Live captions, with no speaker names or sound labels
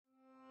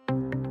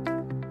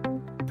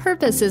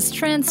purpose is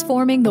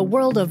transforming the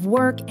world of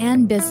work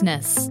and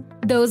business.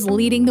 Those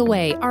leading the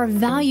way are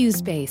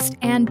values-based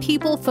and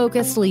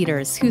people-focused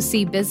leaders who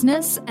see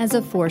business as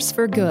a force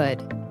for good.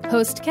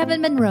 Host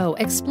Kevin Monroe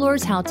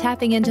explores how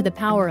tapping into the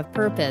power of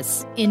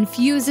purpose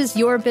infuses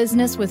your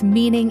business with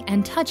meaning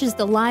and touches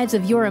the lives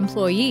of your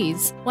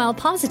employees while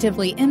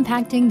positively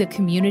impacting the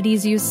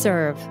communities you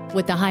serve.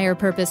 With the Higher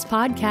Purpose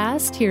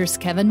Podcast, here's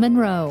Kevin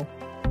Monroe.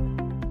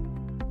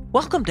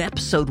 Welcome to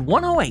episode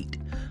 108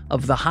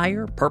 of the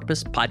Higher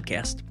Purpose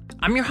Podcast.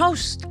 I'm your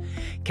host,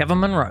 Kevin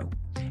Monroe,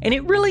 and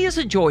it really is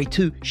a joy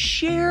to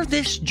share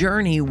this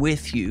journey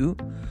with you.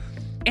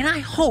 And I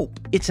hope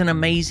it's an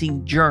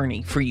amazing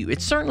journey for you.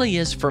 It certainly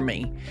is for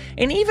me.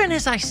 And even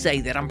as I say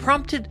that, I'm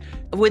prompted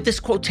with this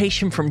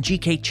quotation from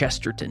G.K.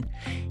 Chesterton.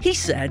 He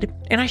said,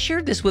 and I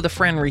shared this with a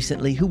friend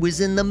recently who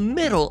was in the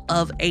middle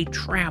of a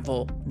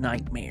travel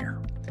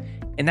nightmare.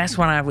 And that's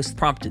when I was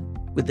prompted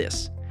with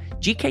this.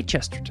 G.K.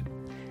 Chesterton,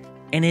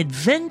 an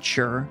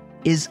adventure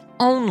is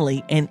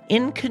only an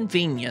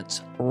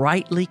inconvenience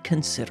rightly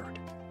considered.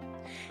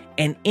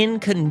 An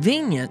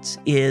inconvenience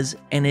is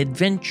an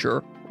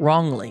adventure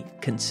wrongly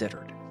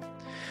considered.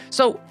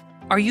 So,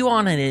 are you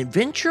on an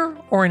adventure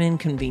or an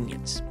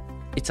inconvenience?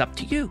 It's up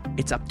to you.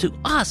 It's up to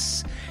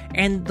us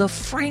and the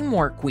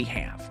framework we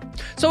have.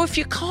 So, if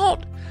you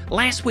caught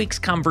last week's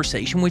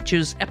conversation, which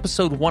is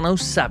episode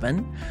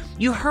 107,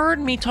 you heard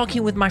me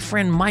talking with my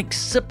friend Mike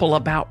Sipple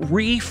about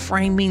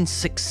reframing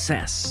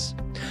success.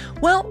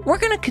 Well, we're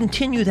going to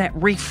continue that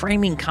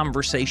reframing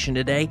conversation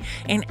today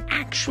and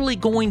actually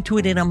go into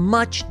it in a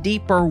much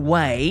deeper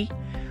way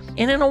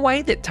and in a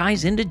way that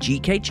ties into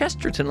G.K.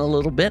 Chesterton a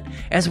little bit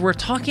as we're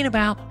talking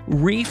about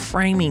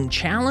reframing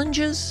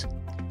challenges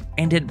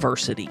and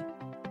adversity.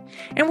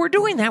 And we're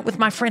doing that with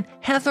my friend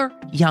Heather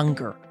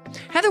Younger.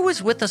 Heather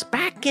was with us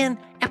back in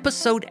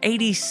episode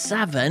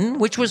 87,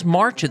 which was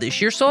March of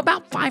this year, so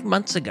about 5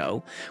 months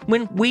ago,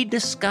 when we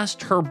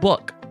discussed her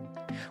book.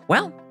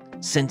 Well,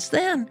 since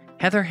then,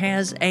 Heather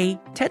has a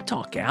TED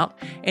Talk out,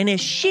 and as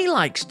she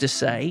likes to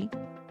say,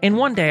 and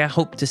one day I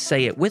hope to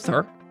say it with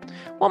her,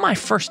 well, my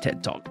first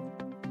TED Talk.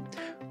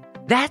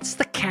 That's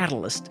the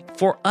catalyst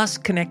for us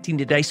connecting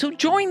today. So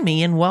join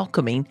me in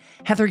welcoming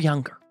Heather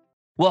Younger.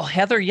 Well,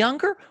 Heather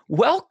Younger,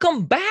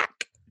 welcome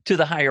back to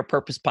the Higher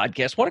Purpose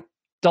Podcast. What a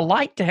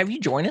delight to have you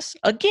join us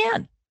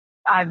again.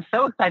 I'm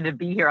so excited to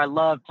be here. I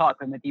love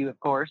talking with you, of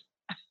course.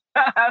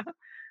 I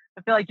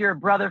feel like you're a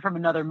brother from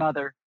another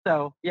mother.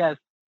 So, yes.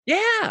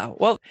 Yeah,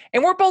 well,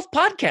 and we're both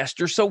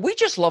podcasters, so we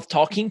just love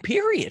talking,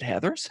 period,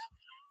 Heathers.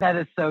 That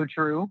is so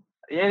true.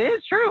 It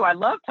is true. I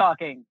love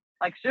talking.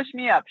 Like, shush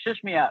me up,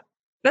 shush me up.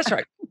 That's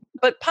right.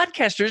 But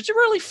podcasters, it's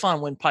really fun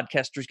when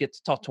podcasters get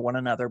to talk to one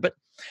another. But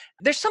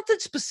there's something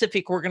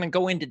specific we're going to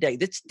go in today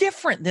that's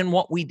different than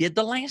what we did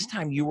the last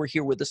time you were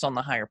here with us on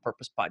the Higher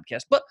Purpose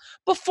Podcast. But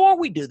before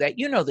we do that,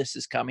 you know this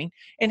is coming.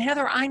 And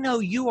Heather, I know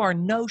you are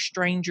no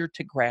stranger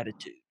to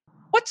gratitude.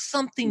 What's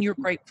something you're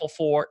grateful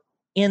for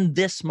in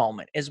this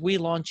moment as we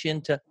launch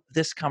into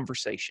this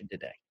conversation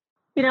today?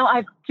 You know,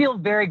 I feel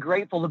very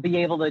grateful to be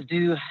able to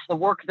do the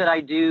work that I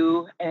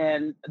do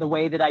and the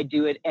way that I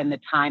do it and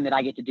the time that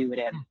I get to do it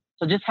in.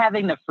 So just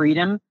having the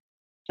freedom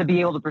to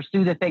be able to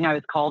pursue the thing I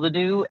was called to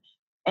do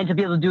and to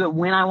be able to do it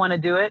when I want to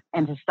do it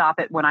and to stop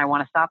it when I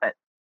want to stop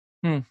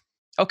it.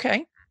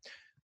 Okay.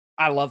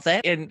 I love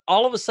that. And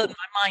all of a sudden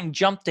my mind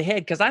jumped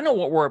ahead because I know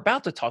what we're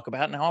about to talk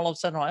about. And all of a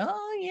sudden I'm like,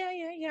 oh,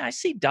 yeah. I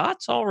see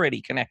dots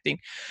already connecting.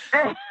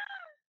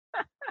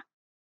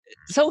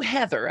 So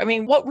Heather, I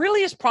mean, what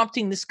really is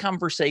prompting this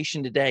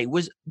conversation today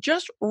was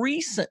just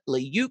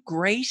recently you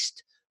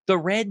graced the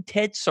Red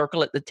TED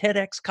Circle at the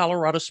TEDx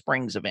Colorado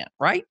Springs event,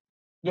 right?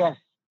 Yes.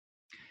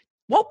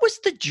 What was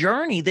the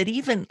journey that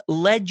even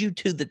led you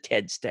to the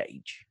TED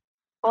stage?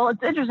 Well,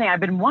 it's interesting. I've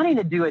been wanting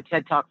to do a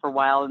TED Talk for a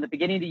while. In the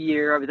beginning of the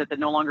year, I was at the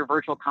No Longer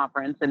Virtual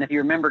Conference. And if you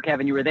remember,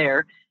 Kevin, you were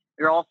there.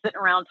 We were all sitting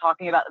around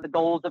talking about the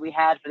goals that we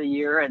had for the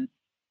year.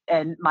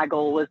 And my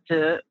goal was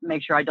to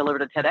make sure I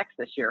delivered a TEDx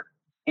this year.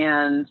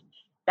 And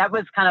that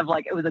was kind of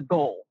like, it was a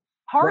goal.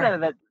 Part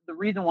of it, the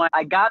reason why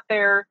I got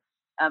there,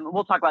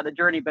 we'll talk about the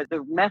journey, but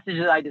the message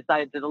that I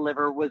decided to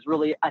deliver was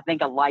really, I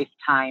think, a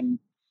lifetime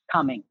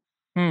coming.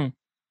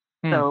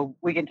 So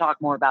we can talk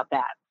more about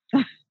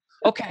that.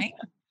 Okay.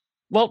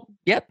 Well,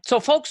 yep. So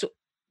folks,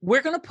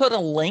 we're going to put a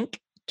link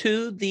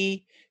to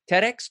the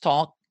TEDx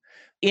talk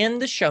in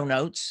the show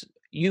notes.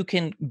 You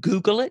can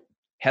Google it,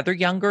 Heather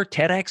Younger,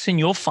 TEDx, and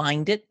you'll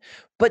find it.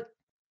 But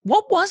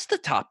what was the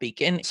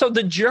topic? And so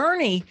the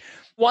journey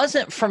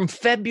wasn't from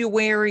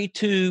February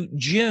to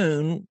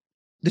June.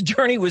 The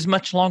journey was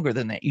much longer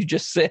than that. You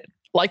just said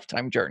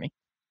lifetime journey.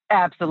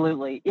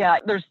 Absolutely. Yeah.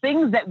 There's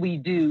things that we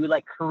do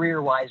like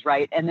career-wise,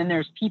 right? And then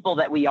there's people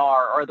that we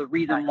are or the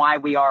reason why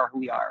we are who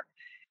we are.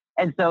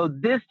 And so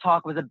this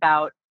talk was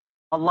about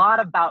a lot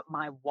about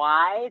my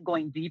why,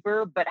 going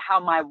deeper, but how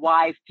my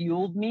why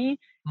fueled me.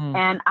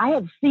 And I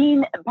had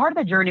seen part of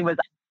the journey was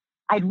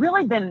I'd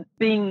really been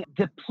being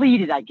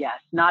depleted, I guess,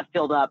 not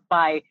filled up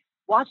by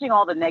watching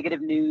all the negative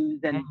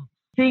news and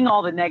seeing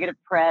all the negative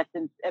press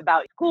and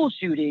about school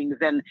shootings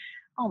and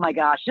oh my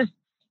gosh, just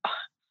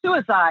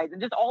suicides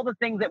and just all the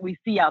things that we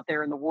see out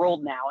there in the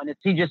world now. And it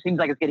just seems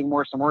like it's getting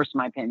worse and worse, in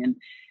my opinion.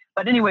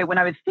 But anyway, when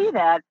I would see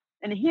that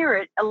and hear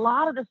it, a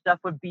lot of the stuff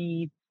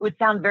would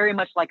sound very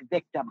much like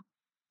victim.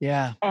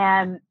 Yeah.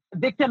 And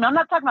victim, I'm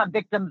not talking about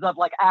victims of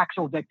like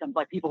actual victims,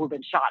 like people who've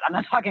been shot. I'm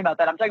not talking about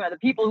that. I'm talking about the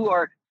people who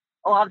are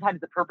a lot of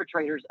times the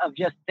perpetrators of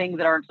just things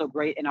that aren't so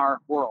great in our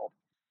world.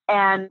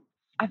 And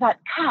I thought,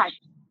 gosh,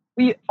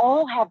 we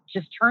all have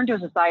just turned to a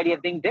society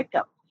of being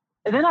victims.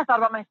 And then I thought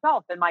about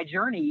myself and my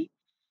journey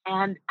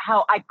and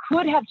how I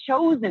could have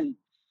chosen.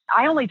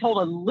 I only told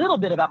a little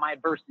bit about my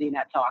adversity in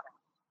that talk.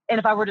 And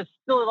if I were to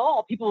spill it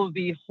all, people would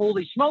be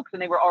holy smokes.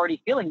 And they were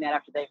already feeling that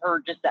after they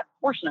heard just that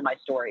portion of my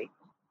story.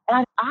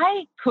 And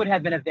I could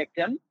have been a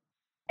victim.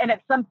 And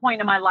at some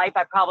point in my life,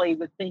 I probably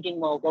was thinking,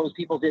 well, those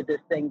people did this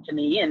thing to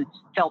me and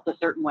felt a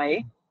certain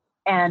way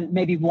and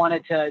maybe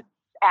wanted to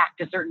act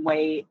a certain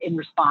way in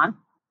response.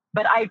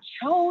 But I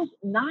chose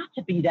not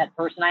to be that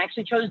person. I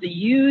actually chose to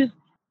use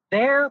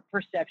their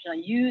perception.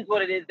 I used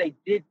what it is they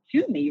did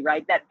to me,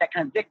 right? That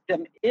kind of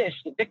victim-ish,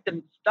 the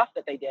victim stuff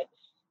that they did,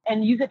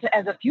 and use it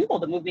as a fuel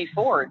to move me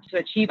forward, to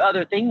achieve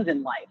other things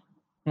in life.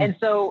 And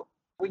so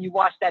when you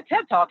watch that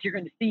TED Talk, you're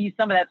going to see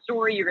some of that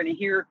story. You're going to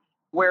hear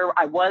where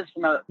I was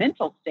from a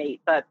mental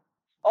state. But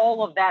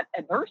all of that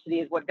adversity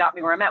is what got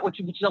me where I'm at,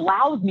 which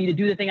allows me to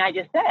do the thing I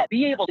just said,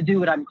 be able to do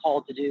what I'm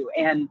called to do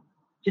and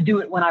to do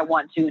it when I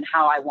want to and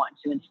how I want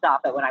to and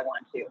stop it when I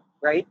want to,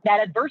 right?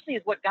 That adversity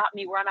is what got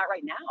me where I'm at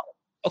right now.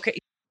 Okay.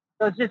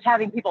 So it's just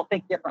having people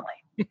think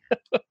differently.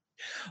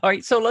 All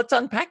right. So let's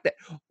unpack that.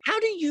 How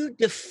do you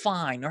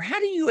define or how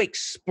do you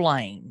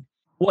explain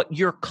what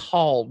you're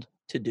called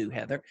to do,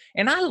 Heather?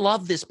 And I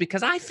love this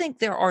because I think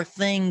there are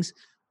things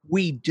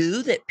we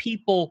do that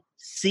people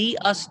see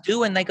us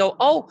do and they go,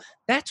 oh,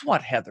 that's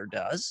what Heather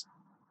does.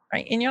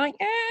 Right. And you're like,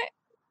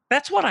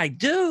 that's what I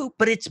do,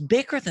 but it's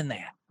bigger than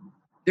that.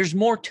 There's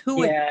more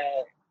to it.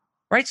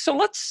 Right. So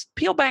let's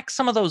peel back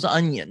some of those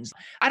onions.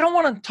 I don't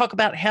want to talk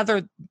about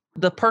Heather,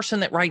 the person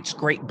that writes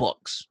great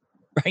books,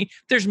 right?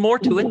 There's more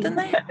to it than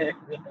that.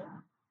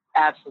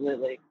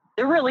 Absolutely.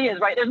 There really is,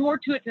 right? There's more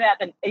to it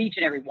than each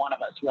and every one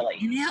of us, really.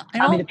 Yeah.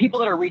 I mean, the people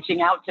that are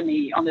reaching out to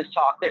me on this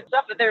talk, the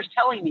stuff that they're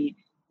telling me,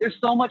 there's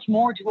so much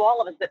more to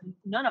all of us that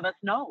none of us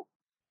know.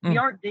 We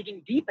aren't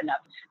digging deep enough.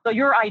 So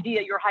your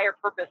idea, your higher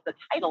purpose, the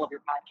title of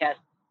your podcast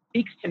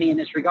speaks to me in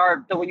this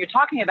regard. So when you're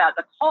talking about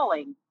the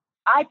calling,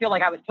 I feel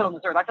like I was put on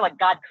this earth. I feel like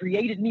God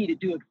created me to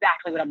do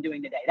exactly what I'm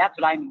doing today. That's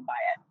what I mean by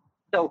it.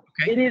 So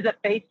It is a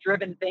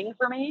faith-driven thing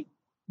for me,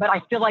 but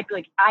I feel like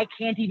I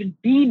can't even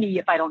be me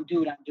if I don't do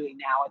what I'm doing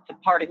now. It's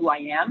a part of who I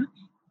am,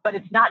 but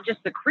it's not just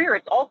the career.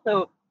 It's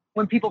also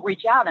when people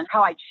reach out and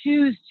how I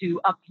choose to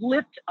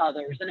uplift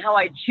others and how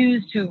I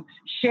choose to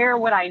share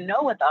what I know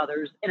with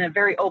others in a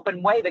very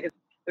open way, because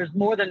there's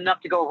more than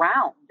enough to go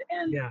around.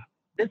 And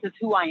this is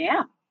who I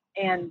am.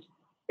 And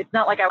it's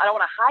not like I don't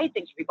want to hide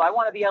things from people. I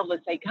want to be able to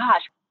say,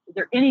 gosh, is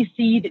there any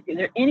seed? Is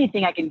there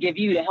anything I can give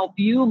you to help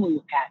you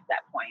move past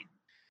that point?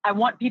 I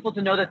want people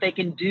to know that they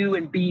can do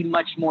and be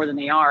much more than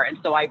they are. And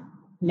so I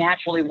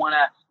naturally want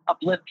to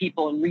uplift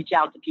people and reach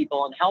out to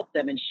people and help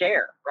them and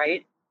share,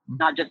 right?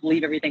 Not just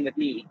leave everything with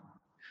me.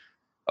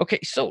 Okay.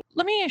 So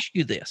let me ask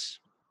you this.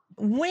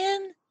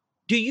 When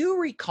do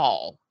you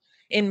recall,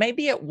 and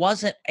maybe it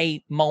wasn't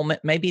a moment,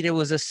 maybe there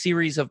was a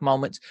series of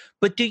moments,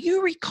 but do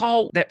you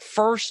recall that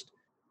first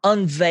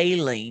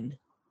unveiling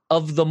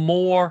of the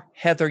more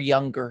Heather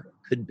Younger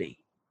could be?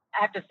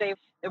 I have to say,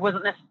 it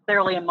wasn't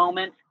necessarily a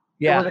moment.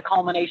 It was a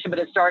culmination, but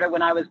it started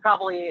when I was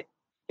probably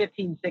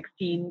 15,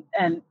 16,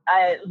 and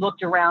I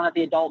looked around at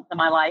the adults in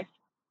my life,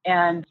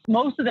 and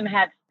most of them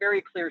had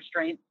very clear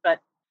strengths, but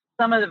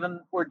some of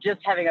them were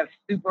just having a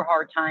super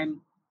hard time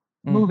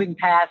moving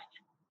past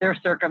their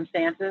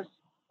circumstances.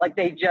 Like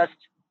they just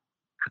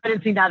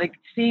couldn't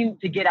seem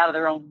to get out of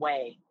their own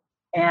way.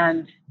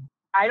 And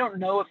I don't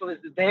know if it was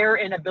their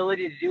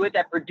inability to do it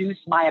that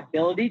produced my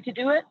ability to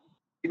do it,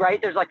 right?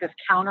 There's like this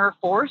counter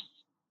force,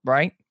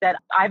 right? That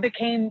I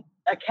became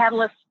a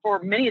catalyst for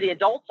many of the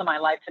adults in my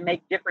life to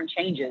make different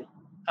changes,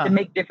 to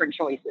make different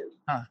choices.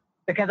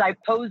 Because I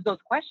posed those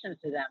questions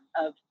to them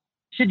of,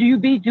 should you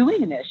be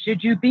doing this?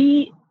 Should you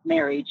be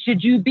married?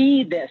 Should you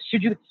be this?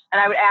 Should you?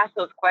 And I would ask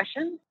those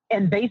questions.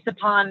 And based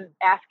upon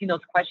asking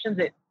those questions,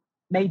 it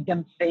made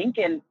them think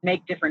and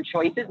make different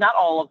choices. Not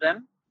all of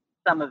them,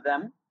 some of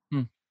them.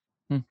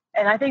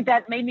 And I think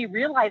that made me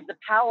realize the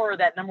power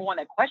that, number one,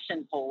 that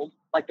questions hold,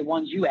 like the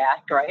ones you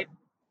asked, right?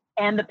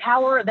 And the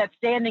power that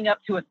standing up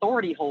to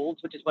authority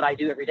holds, which is what I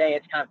do every day.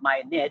 It's kind of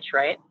my niche,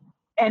 right?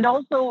 And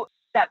also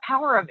that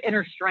power of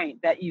inner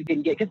strength that you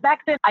can get. Because back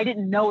then, I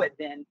didn't know it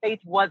then. Faith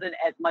wasn't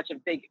as much a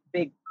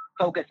big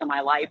focus in my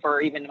life or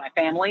even in my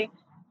family.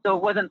 So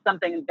it wasn't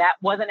something that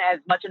wasn't as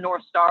much a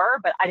North Star,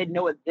 but I didn't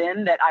know it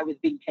then that I was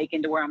being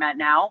taken to where I'm at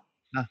now.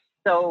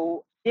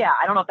 So yeah,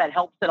 I don't know if that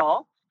helps at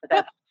all, but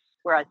that's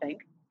where I think.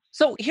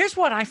 So here's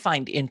what I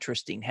find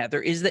interesting,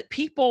 Heather, is that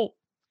people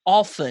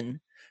often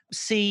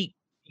see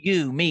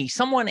you, me,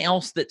 someone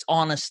else that's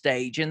on a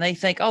stage and they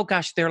think, oh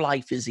gosh, their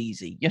life is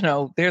easy.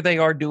 There they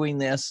are doing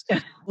this,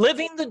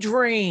 living the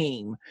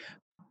dream.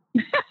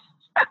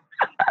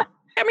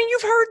 I mean,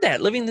 you've heard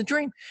that, living the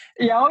dream.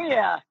 Yeah, oh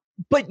yeah.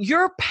 But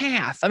your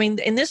path, I mean,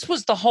 and this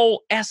was the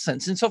whole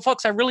essence. And so,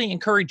 folks, I really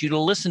encourage you to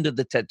listen to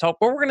the TED Talk,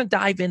 but we're going to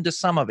dive into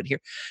some of it here.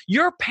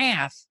 Your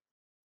path,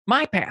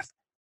 my path,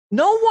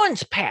 no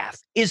one's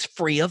path is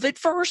free of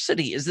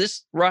adversity. Is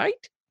this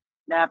right?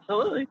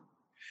 Absolutely.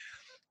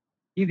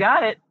 You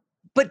got it.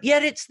 But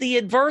yet it's the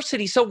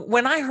adversity. So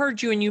when I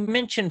heard you and you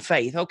mentioned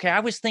faith, okay, I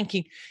was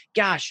thinking,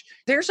 gosh,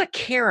 there's a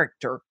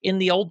character in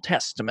the Old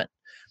Testament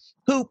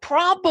who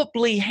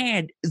probably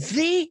had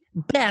the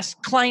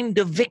best claim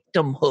to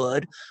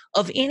victimhood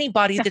of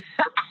anybody that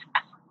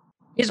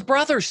his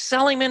brothers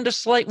sell him into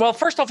slave. Well,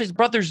 first off, his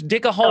brothers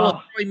dig a hole and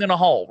throw him in a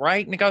hole,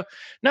 right? And they go,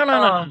 no.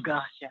 Oh,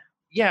 gosh, yeah.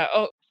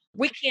 Yeah,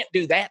 we can't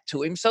do that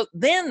to him. So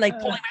then they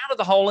pull him out of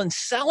the hole and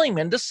sell him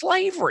into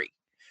slavery.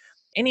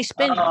 And he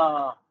spends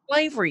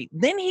slavery.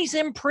 Then he's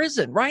in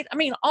prison, right? I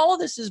mean, all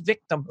of this is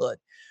victimhood.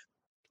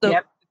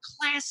 The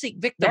classic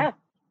victim. Yep.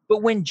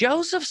 But when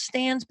Joseph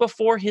stands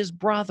before his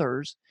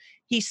brothers,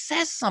 he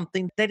says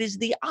something that is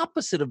the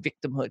opposite of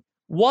victimhood.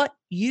 What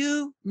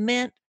you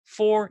meant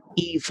for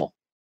evil,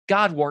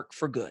 God worked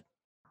for good.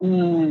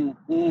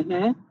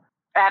 Mm-hmm.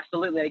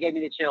 Absolutely. That gave me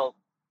the chills.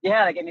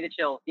 Yeah, that gave me the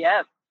chills.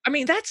 Yes. I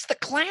mean, that's the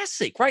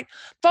classic, right?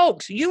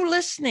 Folks, you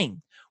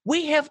listening,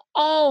 we have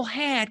all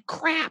had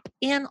crap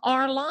in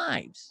our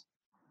lives.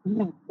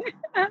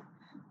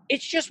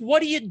 It's just,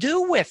 what do you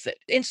do with it?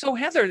 And so,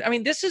 Heather, I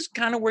mean, this is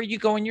kind of where you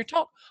go in your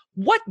talk.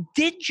 What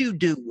did you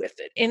do with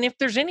it? And if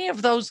there's any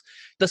of those,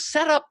 the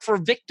setup for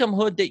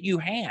victimhood that you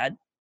had,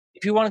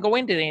 if you want to go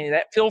into any of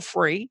that, feel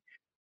free.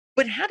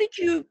 But how did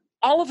you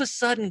all of a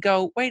sudden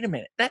go, wait a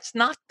minute, that's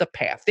not the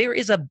path. There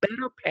is a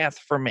better path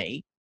for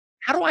me.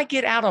 How do I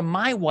get out of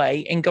my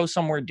way and go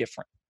somewhere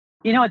different?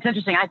 It's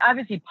interesting. I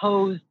obviously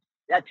posed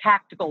a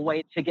tactical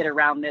way to get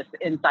around this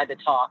inside the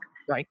talk.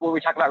 Right. Where we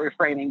talk about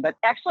reframing. But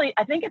actually,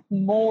 I think it's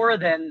more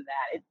than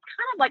that. It's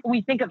kind of like when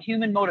we think of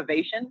human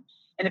motivation.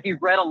 And if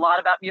you've read a lot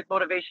about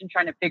motivation,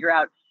 trying to figure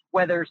out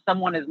whether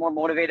someone is more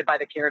motivated by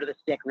the carrot or the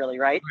stick, really,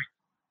 right?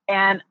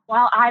 And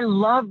while I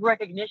love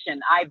recognition,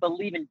 I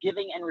believe in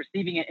giving and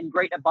receiving it in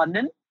great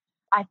abundance.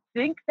 I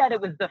think that it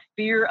was the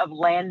fear of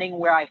landing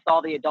where I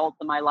saw the adults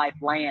in my life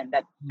land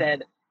that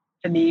said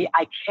to me,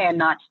 I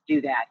cannot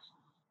do that.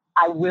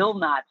 I will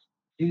not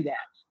do that.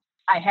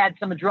 I had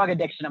some drug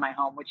addiction in my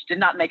home, which did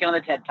not make it on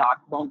the TED Talk.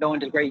 Won't go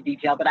into great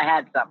detail, but I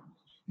had some.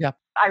 Yeah.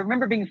 I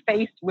remember being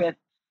faced with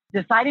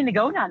deciding to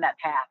go down that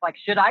path. Like,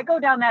 should I go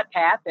down that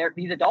path?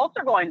 These adults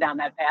are going down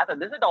that path,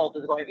 and this adult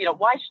is going,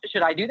 why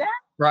should I do that?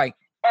 Right.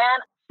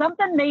 And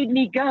something made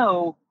me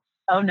go,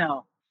 oh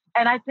no.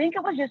 And I think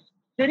it was just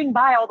sitting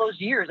by all those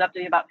years up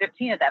to about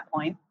 15 at that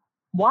point,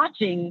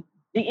 watching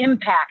the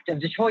impact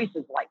of the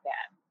choices like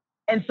that.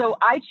 And so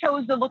I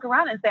chose to look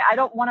around and say, I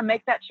don't want to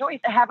make that choice.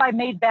 Have I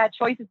made bad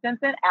choices since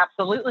then?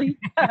 Absolutely.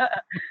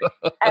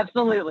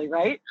 Absolutely,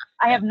 right?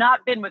 I have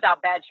not been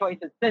without bad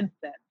choices since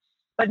then,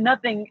 but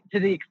nothing to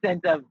the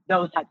extent of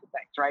those types of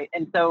things, right?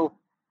 And so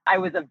I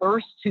was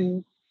averse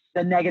to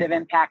the negative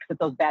impacts that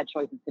those bad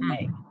choices can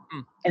make.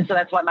 And so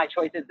that's why my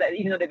choices,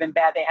 even though they've been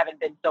bad, they haven't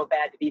been so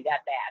bad to be that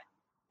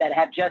bad,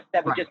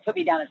 that would just put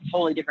me down a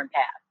totally different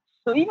path.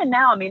 So even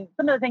now, I mean,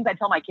 some of the things I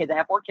tell my kids, I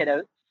have 4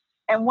 kiddos,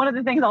 and one of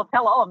the things I'll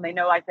tell all of them, they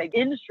know, I say,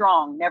 end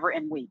strong, never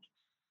end weak.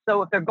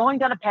 So if they're going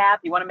down a path,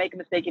 you want to make a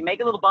mistake, you make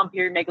a little bump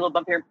here, you make a little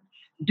bump here.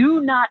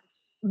 Do not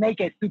make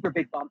a super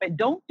big bump, and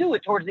don't do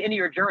it towards the end of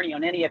your journey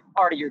on any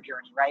part of your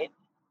journey, right?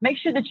 Make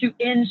sure that you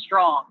end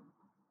strong.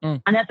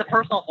 And that's a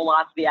personal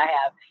philosophy I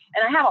have.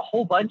 And I have a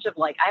whole bunch of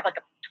I have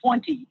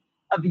 20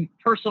 of these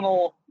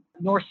personal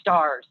North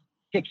Stars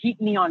to keep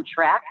me on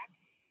track,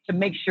 to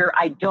make sure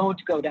I don't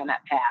go down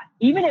that path,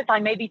 even if I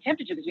may be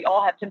tempted to, because we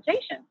all have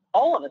temptation.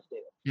 All of us do.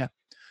 Yeah.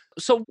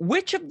 So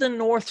which of the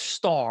North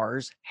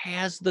Stars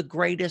has the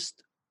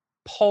greatest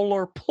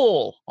polar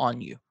pull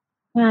on you?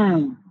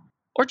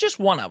 Or just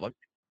one of them?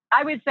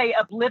 I would say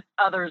uplift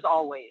others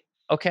always.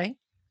 Okay.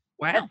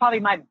 Wow. That's probably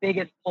my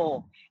biggest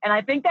pull. And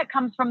I think that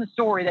comes from the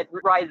story that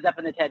rises up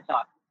in the TED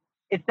Talk.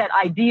 It's that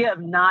idea of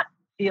not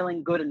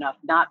feeling good enough,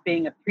 not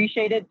being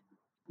appreciated,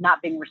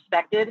 not being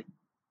respected.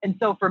 And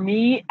so for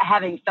me,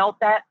 having felt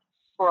that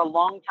for a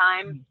long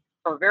time,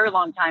 for a very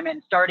long time,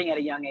 and starting at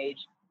a young age,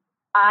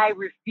 I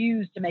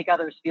refuse to make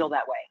others feel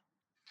that way.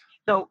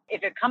 So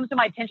if it comes to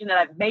my attention that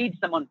I've made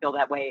someone feel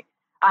that way,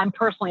 I'm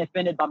personally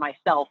offended by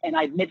myself, and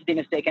I admit to the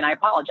mistake, and I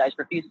apologize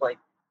profusely.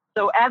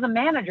 So as a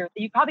manager,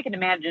 you probably can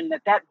imagine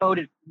that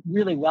boded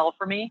really well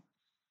for me,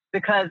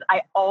 because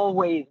I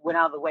always went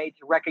out of the way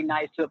to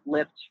recognize, to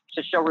uplift,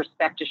 to show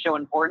respect, to show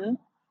importance,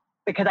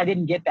 because I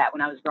didn't get that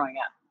when I was growing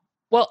up.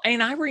 Well,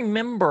 and I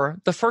remember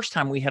the first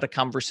time we had a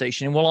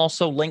conversation, and we'll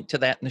also link to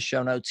that in the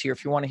show notes here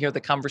if you want to hear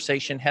the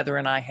conversation Heather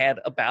and I had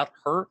about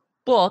her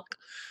book,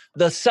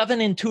 The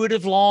 7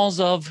 Intuitive Laws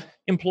of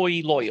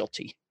Employee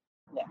Loyalty.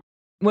 Yeah.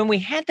 when we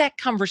had that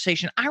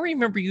conversation, I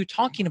remember you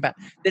talking about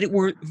that it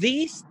were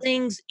these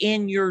things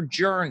in your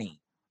journey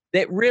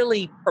that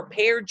really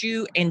prepared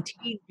you and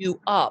teed you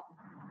up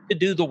to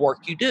do the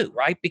work you do,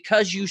 right?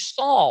 Because you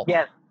saw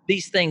Yes.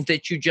 these things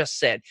that you just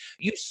said.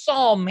 You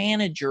saw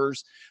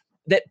managers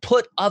that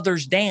put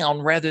others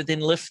down rather than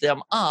lift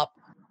them up.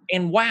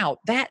 And wow,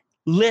 that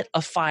lit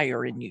a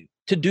fire in you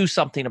to do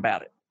something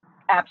about it.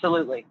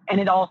 Absolutely. And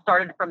it all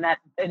started from that.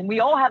 And we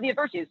all have the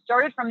adversity. It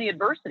started from the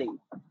adversity.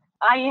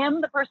 I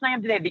am the person I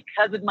am today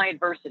because of my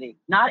adversity,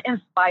 not in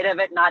spite of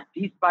it, not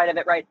despite of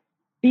it, right?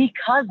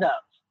 Because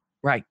of.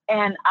 Right.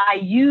 And I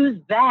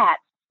use that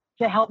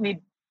to help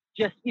me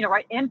just,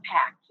 right,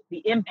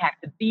 the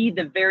impact to be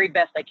the very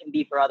best I can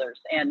be for others.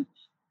 And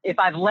if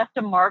I've left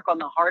a mark on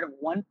the heart of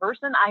one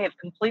person, I have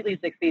completely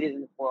succeeded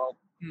in this world.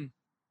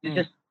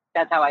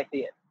 That's how I see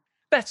it.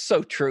 That's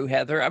so true,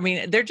 Heather. I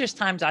mean, there are just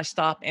times I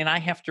stop and I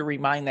have to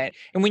remind that.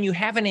 And when you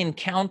have an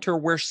encounter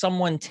where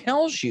someone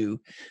tells you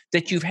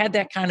that you've had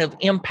that kind of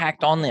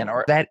impact on them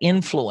or that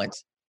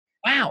influence,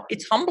 wow,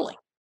 it's humbling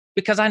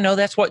because I know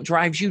that's what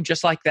drives you,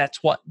 just like that's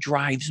what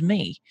drives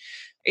me.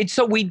 And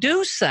so we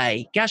do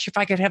say, gosh, if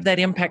I could have that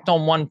impact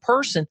on one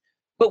person,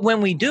 but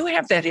when we do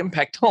have that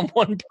impact on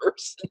one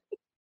person,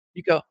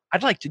 you go,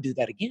 I'd like to do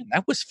that again.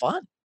 That was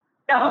fun.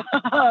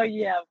 Oh,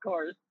 yeah, of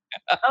course.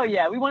 Oh,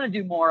 yeah, we want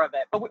to do more of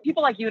it. But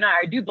people like you and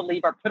I do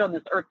believe are put on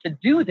this earth to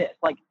do this,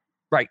 like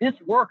this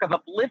work of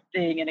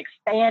uplifting and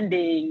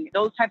expanding,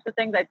 those types of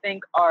things, I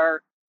think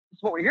is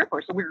what we're here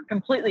for. So we're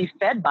completely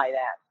fed by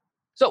that.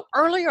 So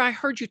earlier I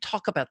heard you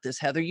talk about this,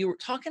 Heather. You were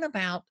talking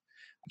about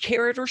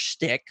carrot or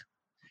stick.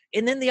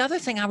 And then the other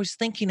thing I was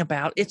thinking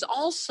about, it's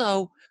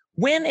also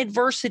when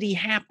adversity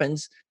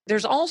happens,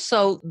 there's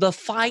also the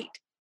fight,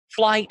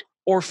 flight,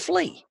 or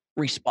flee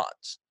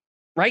response,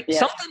 right? Yes.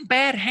 Something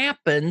bad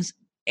happens.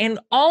 And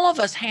all of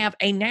us have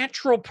a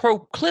natural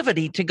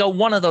proclivity to go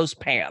one of those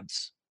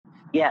paths.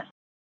 Yes.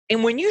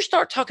 And when you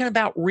start talking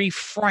about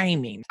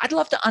reframing, I'd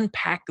love to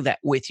unpack that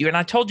with you. And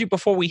I told you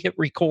before we hit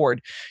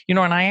record, and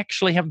I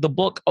actually have the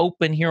book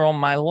open here on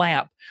my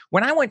lap.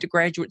 When I went to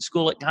graduate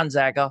school at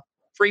Gonzaga,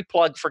 free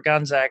plug for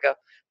Gonzaga,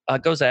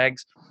 go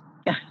Zags.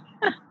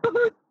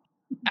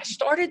 I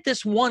started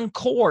this one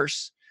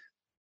course,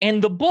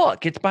 and the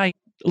book, it's by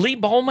Lee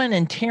Bowman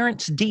and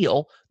Terrence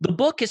Deal. The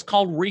book is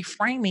called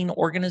Reframing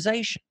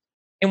Organization.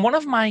 And one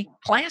of my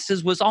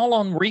classes was all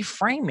on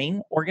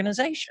reframing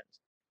organizations.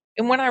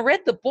 And when I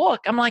read the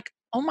book, I'm like,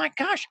 oh my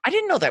gosh, I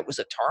didn't know that was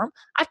a term.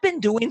 I've been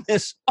doing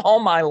this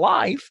all my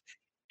life.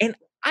 And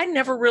I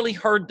never really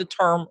heard the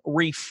term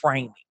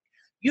reframing.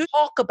 You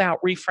talk about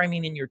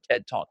reframing in your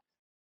TED Talk.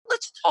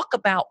 Let's talk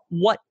about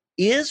what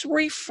is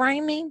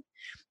reframing.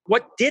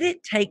 What did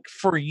it take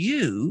for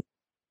you?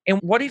 And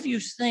what have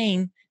you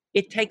seen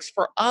it takes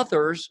for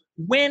others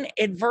when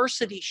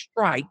adversity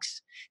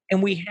strikes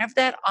and we have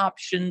that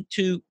option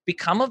to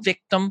become a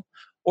victim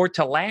or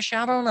to lash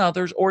out on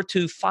others or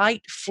to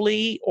fight,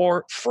 flee,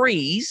 or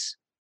freeze?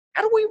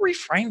 How do we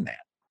reframe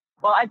that?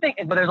 Well, I think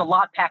there's a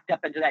lot packed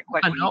up into that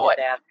question. I know it.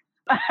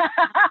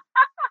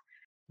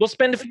 We'll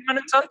spend a few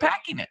minutes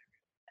unpacking it.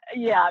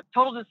 Yeah,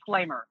 total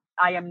disclaimer.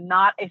 I am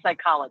not a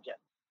psychologist,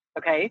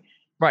 okay?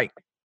 Right.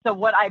 So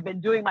what I've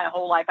been doing my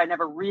whole life, I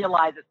never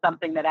realized it's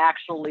something that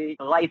actually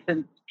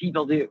licensed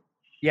people do.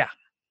 Yeah.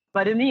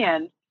 But in the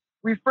end,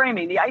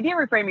 reframing, the idea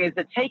of reframing is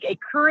to take a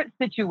current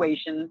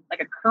situation,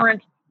 like a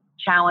current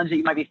challenge that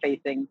you might be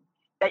facing,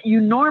 that you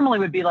normally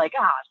would be like,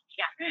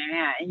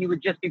 and you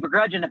would just be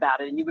begrudging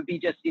about it. And you would be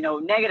just,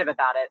 negative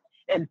about it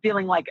and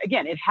feeling like,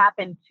 again, it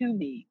happened to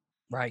me.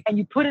 Right. And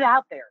you put it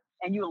out there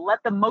and you let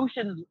the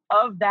emotions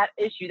of that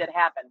issue that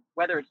happened,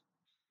 whether it's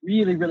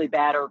really, really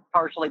bad or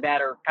partially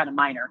bad or kind of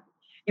minor,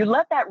 you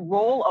let that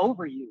roll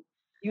over you.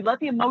 You let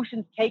the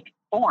emotions take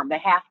form. They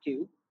have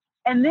to.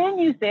 And then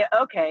you say,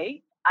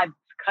 okay, I've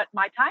cut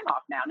my time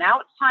off now.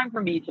 Now it's time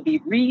for me to be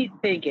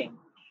rethinking.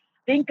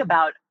 Think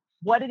about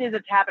what it is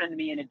that's happening to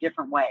me in a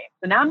different way.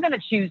 So now I'm going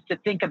to choose to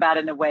think about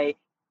it in a way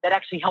that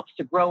actually helps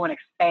to grow and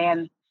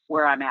expand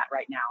where I'm at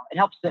right now. It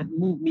helps to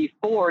move me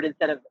forward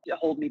instead of to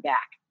hold me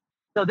back.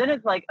 So then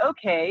it's like,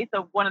 okay,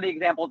 so one of the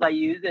examples I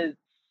use is,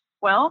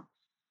 well,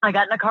 I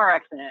got in a car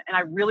accident and I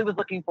really was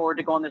looking forward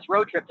to go on this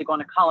road trip to go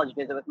on a college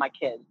visit with my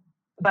kids.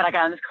 But I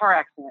got in this car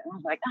accident and I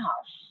was like,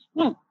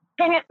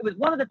 dang it. It was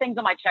one of the things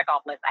on my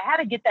checkoff list. I had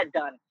to get that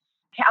done.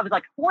 I was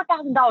like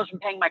 $4,000 from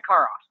paying my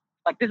car off.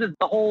 Like this is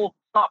the whole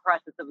thought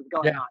process that was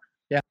going on.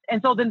 Yeah. And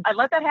so then I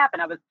let that happen.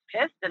 I was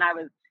pissed and I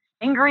was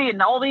angry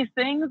and all these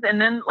things. And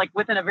then like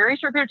within a very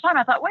short period of time,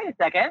 I thought, wait a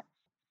second.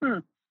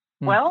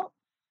 Well,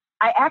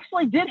 I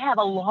actually did have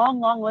a long,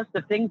 long list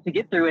of things to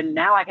get through. And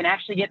now I can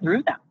actually get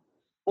through them.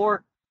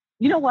 Or,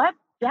 you know what?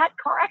 That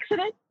car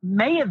accident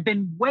may have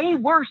been way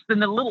worse than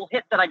the little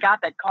hit that I got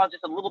that caused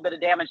just a little bit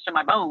of damage to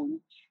my bones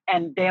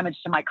and damage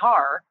to my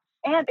car.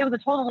 And it was a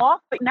total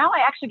loss, but now I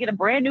actually get a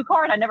brand new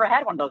car and I never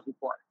had one of those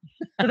before.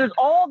 So there's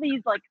all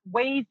these like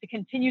ways to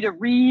continue to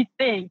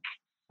rethink.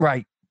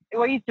 Right.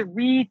 Ways to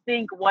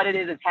rethink what it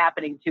is that's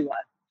happening to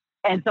us.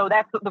 And so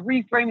that's the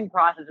reframing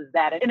process is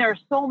that. And there are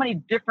so many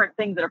different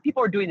things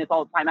people are doing this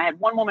all the time. I had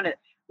one woman that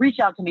reached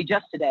out to me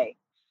just today,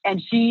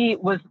 and she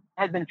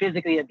has been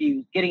physically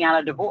abused, getting out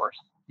of divorce.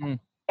 Mm.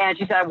 And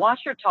she said, I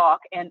watched her talk.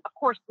 And of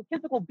course, the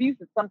physical abuse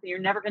is something you're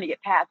never going to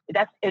get past.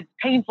 It's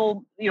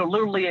painful,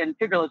 literally and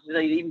figuratively to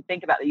even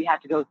think about that you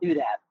have to go through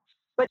that.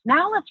 But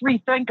now let's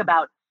rethink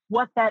about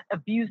what that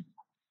abuse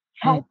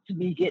helped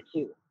me get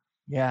to.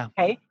 Yeah.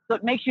 Okay. So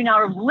it makes you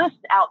now list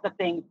out the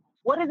things.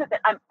 What is it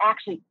that I'm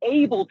actually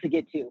able to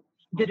get to?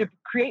 Did it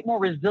create more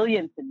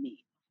resilience in me?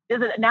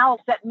 Does it now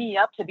set me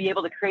up to be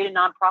able to create a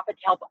nonprofit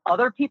to help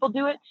other people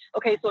do it?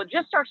 Okay. So it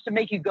just starts to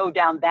make you go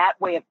down that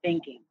way of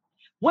thinking.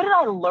 What did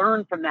I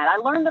learn from that? I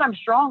learned that I'm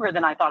stronger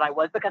than I thought I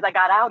was because I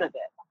got out of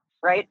it.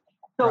 Right.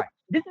 So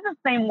This is the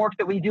same work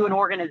that we do in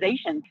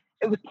organizations.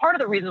 It was part of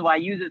the reason why I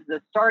use it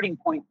as a starting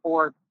point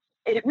for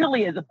it.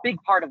 Really is a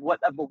big part of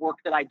the work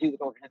that I do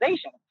with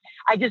organizations.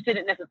 I just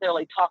didn't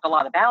necessarily talk a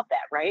lot about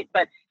that. Right.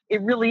 But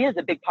it really is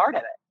a big part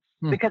of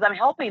it because I'm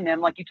helping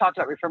them. Like you talked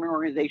about reframing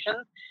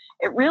organizations.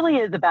 It really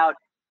is about,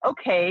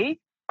 okay,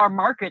 our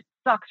market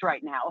sucks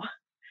right now.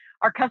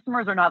 Our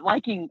customers are not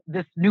liking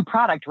this new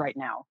product right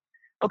now.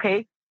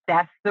 Okay,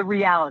 that's the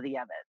reality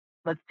of it.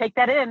 Let's take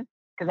that in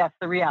because that's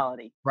the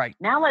reality. Right.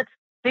 Now let's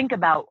think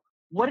about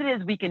what it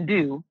is we can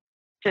do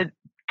to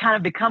kind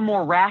of become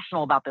more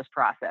rational about this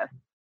process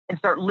and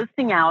start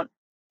listing out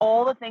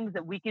all the things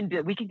that we can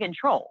do, we can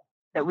control,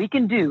 that we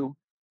can do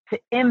to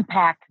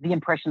impact the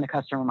impression the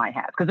customer might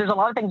have. Because there's a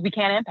lot of things we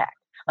can't impact.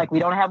 Like we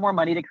don't have more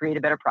money to create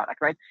a better product,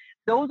 right?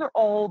 Those are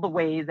all the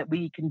ways that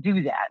we can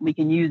do that. We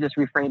can use this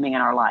reframing in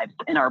our lives,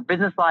 in our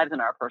business lives, and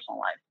our personal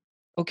lives.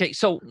 Okay,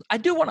 so I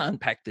do want to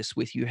unpack this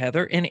with you,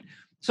 Heather. And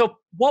so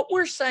what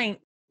we're saying,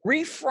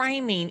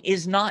 reframing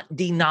is not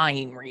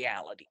denying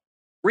reality.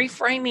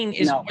 Reframing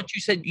is what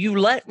you said. You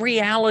let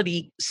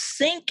reality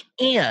sink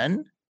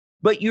in,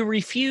 but you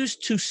refuse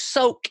to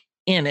soak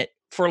in it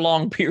for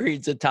long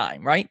periods of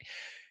time, right?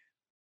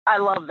 I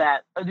love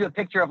that. I'll do a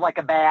picture of like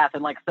a bath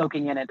and like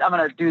soaking in it. I'm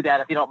going to do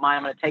that if you don't mind.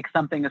 I'm going to take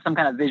something, some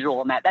kind of visual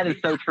on that. That is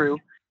so true.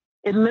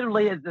 It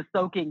literally is the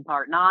soaking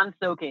part,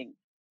 non-soaking.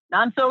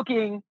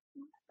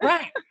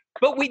 Right.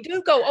 But we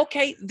do go,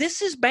 okay,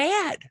 this is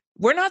bad.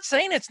 We're not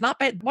saying it's not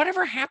bad.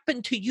 Whatever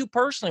happened to you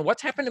personally?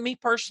 What's happened to me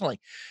personally?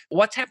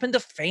 What's happened to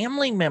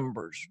family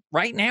members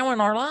right now in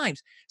our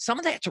lives? Some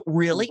of that's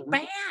really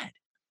bad.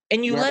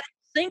 And you let it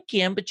sink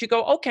in, but you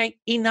go, okay,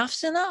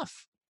 enough's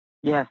enough.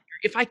 Yes.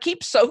 If I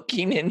keep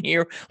soaking in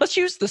here, let's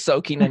use the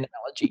soaking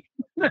analogy.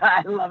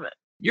 I love it.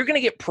 You're going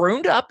to get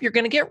pruned up. You're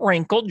going to get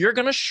wrinkled. You're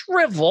going to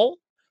shrivel.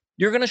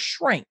 You're going to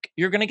shrink.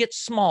 You're going to get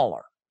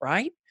smaller,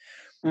 right?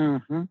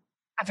 Mm-hmm.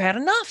 I've had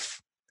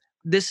enough.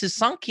 This is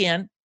sunk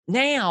in.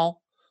 Now,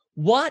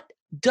 what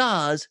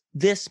does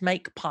this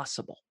make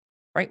possible?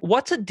 Right?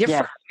 What's a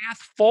different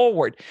path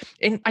forward?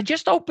 And I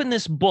just opened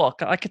this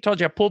book. Like I told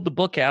you, I pulled the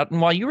book out.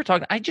 And while you were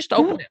talking, I just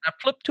opened it. I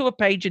flipped to a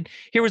page and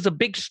here was a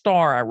big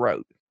star I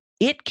wrote.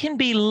 It can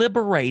be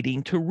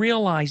liberating to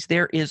realize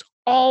there is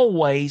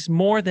always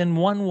more than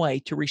one way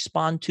to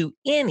respond to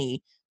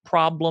any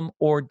problem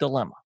or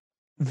dilemma.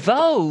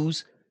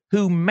 Those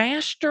who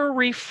master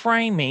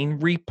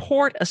reframing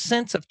report a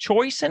sense of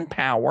choice and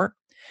power.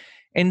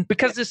 And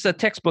because this is a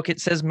textbook, it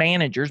says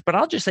managers, but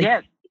I'll just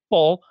say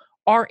people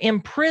are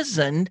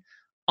imprisoned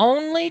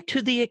only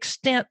to the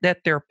extent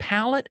that their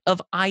palette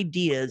of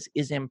ideas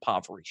is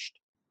impoverished.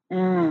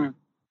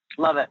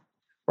 Love it.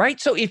 Right?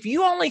 So if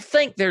you only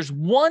think there's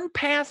one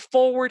path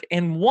forward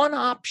and one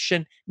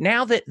option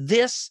now that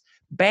this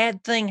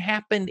bad thing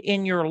happened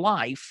in your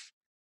life,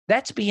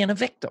 that's being a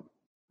victim.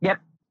 Yep,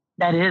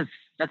 that is.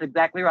 That's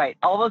exactly right.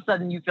 All of a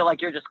sudden, you feel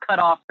like you're just cut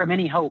off from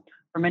any hope,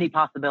 from any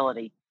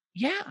possibility.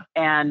 Yeah.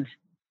 And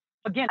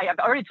again, I've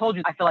already told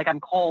you, I feel like I'm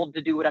called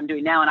to do what I'm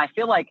doing now. And I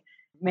feel like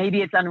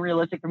maybe it's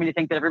unrealistic for me to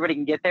think that everybody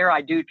can get there.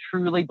 I do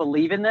truly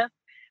believe in this.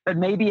 But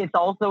maybe it's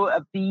also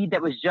a seed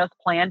that was just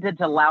planted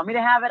to allow me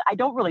to have it. I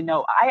don't really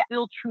know. I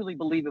still truly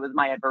believe it was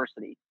my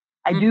adversity.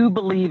 I do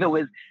believe it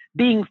was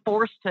being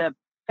forced to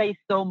face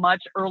so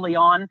much early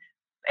on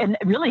and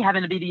really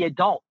having to be the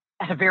adult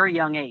at a very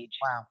young age.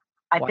 Wow.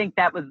 I think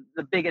that was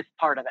the biggest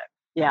part of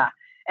it. Yeah.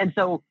 And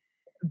so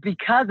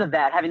because of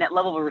that, having that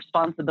level of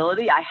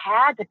responsibility, I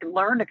had to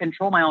learn to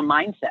control my own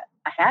mindset.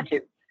 I had to,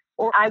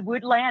 or I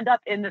would land up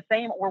in the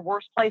same or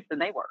worse place than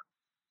they were.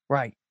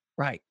 Right.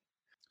 Right.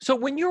 So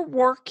when you're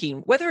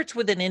working, whether it's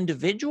with an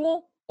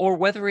individual or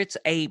whether it's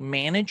a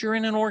manager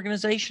in an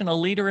organization, a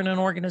leader in an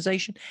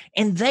organization,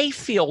 and they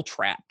feel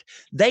trapped,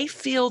 they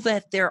feel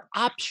that their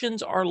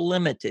options are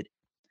limited,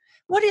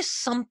 what is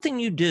something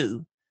you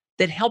do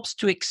that helps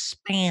to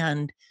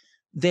expand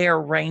their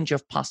range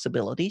of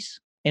possibilities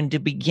and to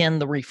begin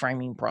the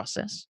reframing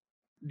process?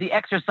 The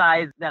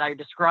exercise that I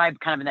described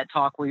kind of in that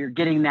talk where you're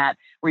getting that,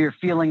 where you're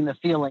feeling the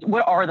feeling.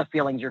 What are the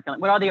feelings you're feeling?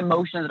 What are the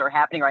emotions that are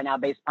happening right now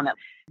based on that?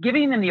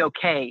 Giving them the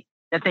okay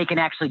that they can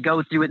actually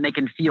go through it and they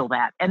can feel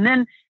that. And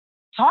then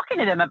talking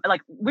to them,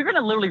 like, we're going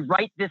to literally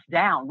write this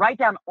down. Write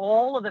down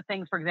all of the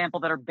things, for example,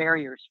 that are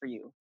barriers for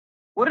you.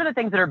 What are the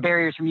things that are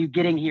barriers from you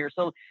getting here?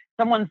 So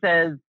someone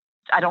says,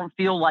 I don't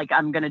feel like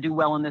I'm going to do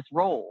well in this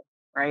role,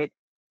 right?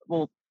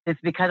 Well, it's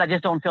because I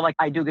just don't feel like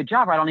I do a good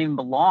job, or I don't even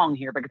belong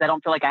here because I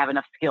don't feel like I have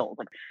enough skills.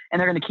 And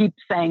they're going to keep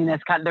saying this,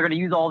 they're going to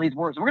use all these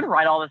words. We're going to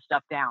write all this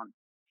stuff down.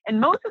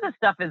 And most of the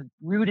stuff is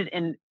rooted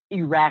in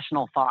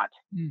irrational thought.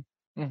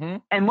 Mm-hmm.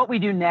 And what we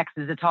do next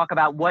is to talk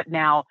about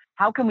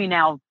how can we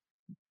now,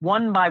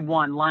 one by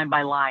one, line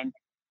by line,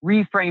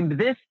 reframe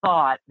this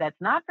thought that's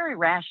not very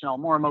rational,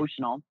 more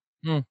emotional,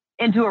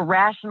 into a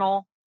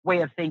rational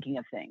way of thinking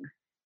of things.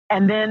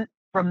 And then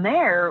from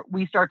there,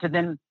 we start to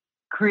then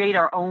create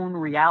our own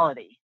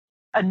reality,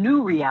 a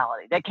new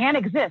reality that can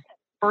exist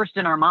first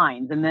in our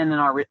minds and then in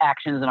our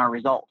actions and our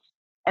results.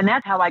 And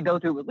that's how I go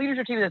through with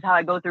leadership teams. That's how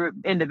I go through it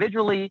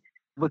individually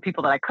with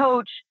people that I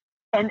coach.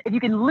 And if you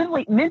can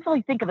literally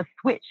mentally think of a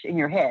switch in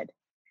your head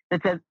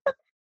that says,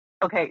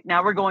 okay,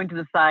 now we're going to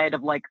the side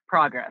of like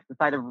progress, the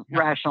side of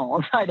rational,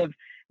 the side of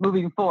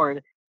moving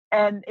forward.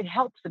 And it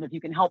helps them if you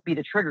can help be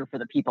the trigger for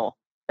the people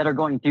that are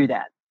going through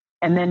that.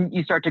 And then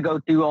you start to go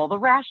through all the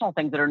rational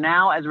things that are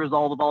now as a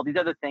result of all these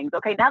other things.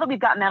 Okay, now that we've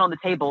gotten that on the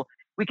table,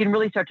 we can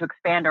really start to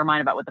expand our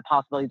mind about what the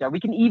possibilities are. We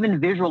can even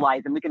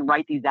visualize them. We can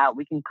write these out.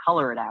 We can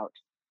color it out.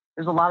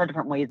 There's a lot of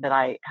different ways that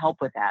I help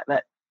with that.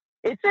 But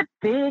it's a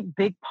big,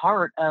 big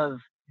part of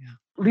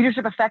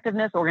leadership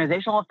effectiveness,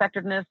 organizational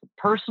effectiveness,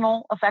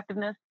 personal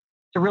effectiveness,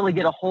 to really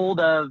get a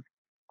hold of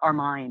our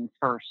minds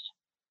first.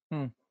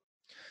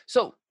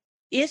 So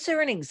is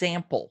there an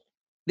example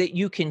that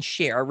you can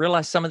share? I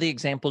realize some of the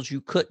examples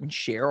you couldn't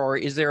share, or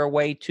is there a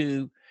way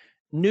to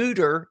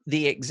neuter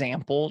the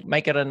example,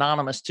 make it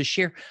anonymous, to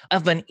share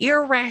of an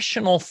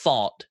irrational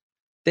thought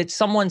that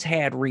someone's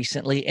had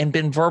recently and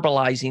been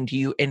verbalizing to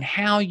you, and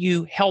how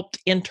you helped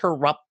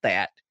interrupt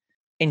that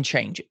and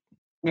change it?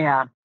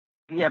 Yeah,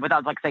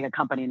 without like saying a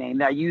company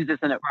name. I use this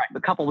in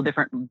a couple of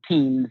different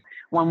teams.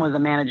 One was a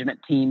management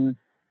team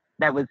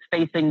that was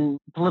facing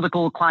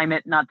political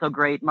climate, not so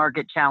great,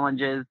 market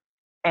challenges,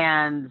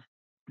 and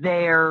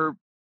their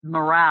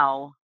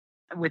morale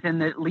within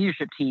the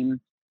leadership team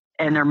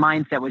and their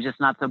mindset was just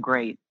not so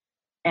great.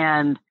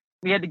 And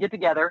we had to get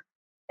together,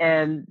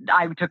 and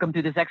I took them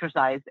through this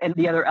exercise. And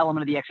the other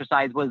element of the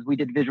exercise was we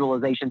did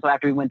visualization. So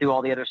after we went through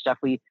all the other stuff,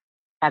 we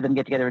had them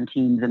get together in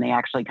teams, and they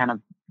actually kind of,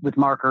 with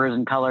markers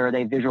and color,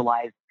 they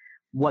visualized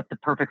what the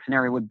perfect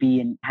scenario would be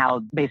and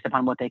how, based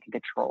upon what they can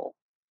control.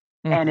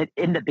 And it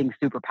ended up being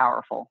super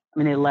powerful. I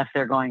mean, they left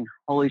there going,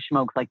 holy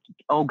smokes, like,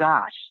 oh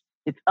gosh,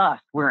 it's us.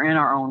 We're in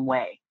our own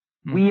way.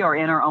 We are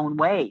in our own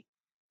way.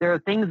 There are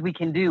things we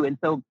can do. And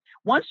so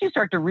once you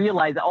start to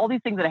realize that all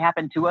these things that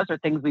happen to us are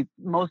things we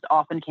most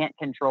often can't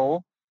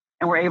control,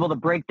 and we're able to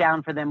break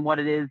down for them what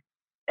it is,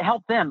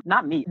 help them,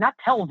 not me, not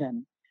tell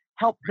them,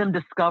 help them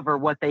discover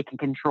what they can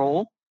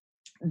control,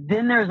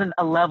 then there's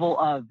a level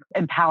of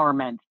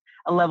empowerment,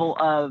 a level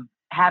of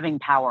having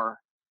power,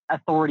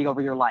 authority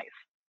over your life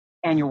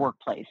and your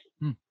workplace.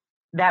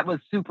 That was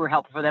super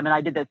helpful for them. And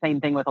I did the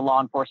same thing with a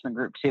law enforcement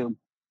group too.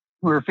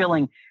 We were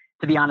feeling,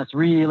 to be honest,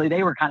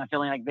 they were kind of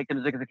feeling like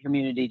victims because the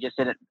community just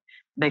didn't,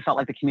 they felt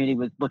like the community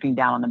was looking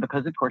down on them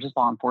because, of course, it's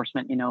law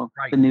enforcement,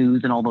 the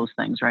news and all those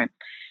things, right?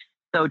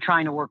 So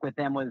trying to work with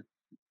them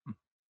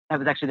that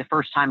was actually the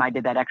first time I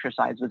did that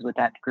exercise was with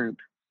that group.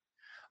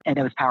 And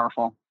it was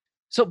powerful.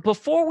 So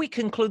before we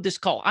conclude this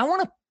call, I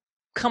want to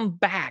come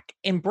back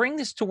and bring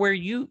this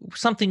to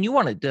something you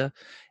wanted to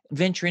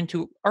venture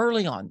into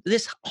early on,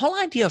 this whole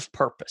idea of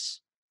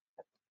purpose.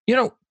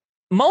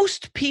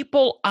 Most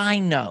people I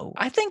know,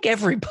 I think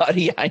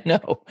everybody I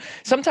know,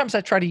 sometimes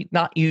I try to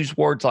not use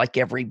words like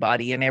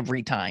everybody and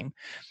every time,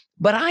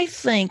 but I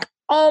think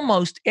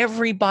almost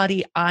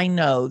everybody I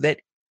know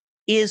that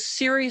is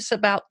serious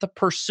about the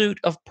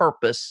pursuit of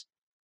purpose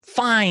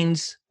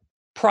finds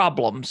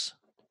problems,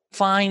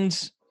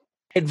 finds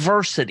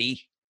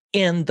adversity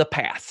in the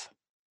path.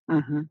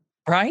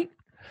 Right?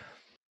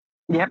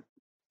 Yep.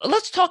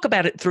 Let's talk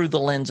about it through the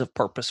lens of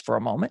purpose for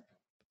a moment.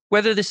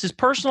 Whether this is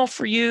personal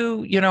for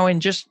you,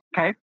 and just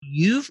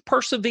you've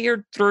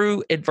persevered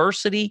through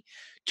adversity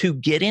to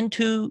get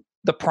into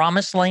the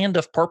promised land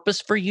of purpose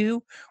for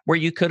you, where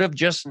you could have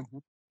just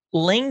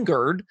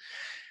lingered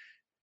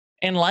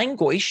and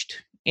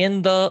languished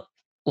in the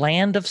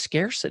land of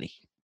scarcity.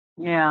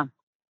 Yeah,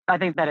 I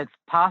think that it's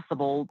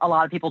possible. A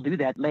lot of people do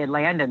that. They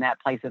land in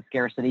that place of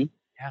scarcity.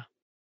 Yeah.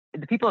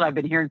 The people that I've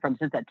been hearing from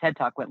since that TED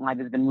Talk went live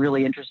has been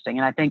really interesting.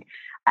 And I think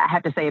I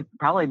have to say,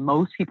 probably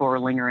most people are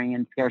lingering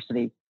in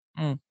scarcity.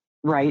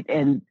 Right.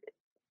 And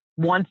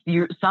once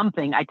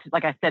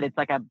like I said, it's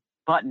like a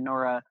button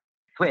or a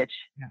switch.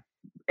 Yeah.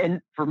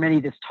 And for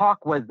many, this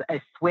talk was a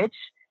switch,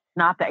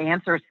 not the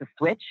answer, it's the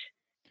switch.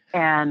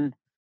 And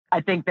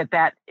I think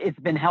that it's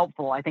been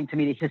helpful, I think, to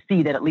me to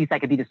see that at least I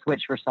could be the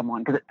switch for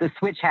someone, because the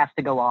switch has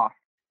to go off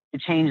to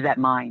change that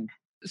mind.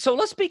 So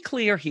let's be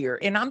clear here.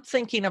 And I'm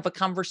thinking of a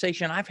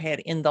conversation I've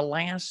had in the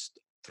last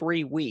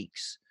 3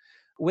 weeks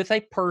with a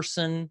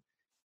person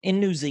in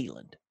New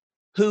Zealand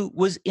who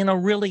was in a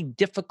really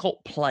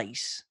difficult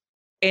place.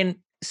 And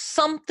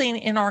something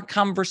in our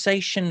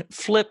conversation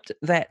flipped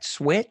that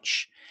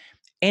switch.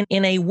 And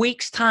in a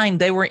week's time,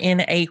 they were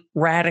in a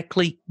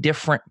radically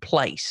different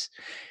place.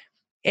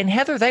 And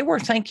Heather, they were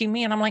thanking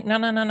me. And I'm like,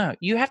 no.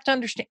 You have to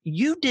understand,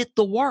 you did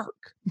the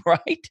work,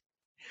 right?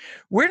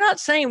 We're not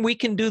saying we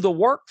can do the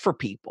work for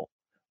people.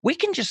 We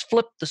can just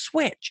flip the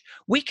switch.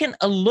 We can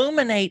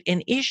illuminate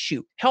an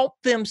issue, help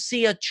them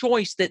see a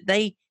choice that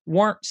they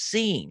weren't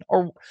seeing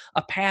or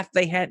a path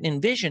they hadn't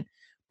envisioned.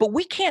 But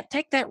we can't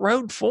take that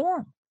road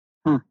for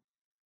them.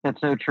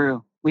 That's so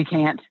true. We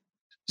can't.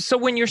 So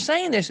when you're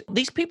saying this,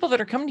 these people that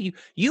are coming to you,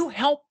 you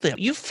help them.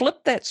 You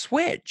flip that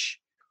switch,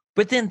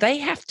 but then they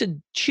have to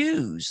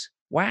choose,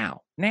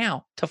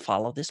 now to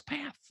follow this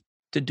path,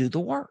 to do the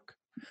work.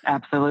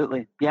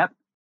 Absolutely. Yep.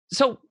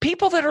 So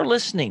people that are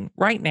listening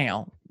right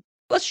now,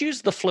 let's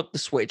use the flip the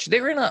switch.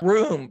 They're in a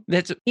room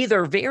that's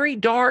either very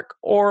dark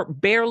or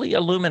barely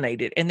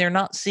illuminated, and they're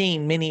not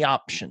seeing many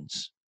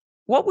options.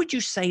 What would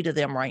you say to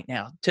them right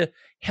now to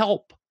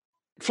help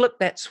flip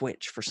that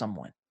switch for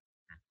someone?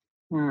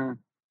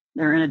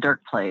 They're in a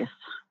dark place.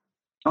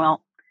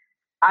 Well,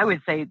 I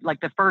would say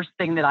like the first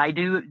thing that I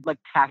do, like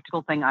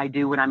tactical thing I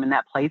do when I'm in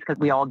that place, because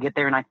we all get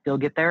there and I still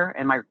get there,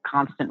 and my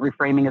constant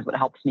reframing is what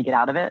helps me get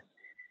out of it,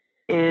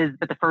 is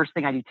that the first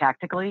thing I do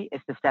tactically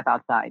is to step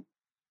outside.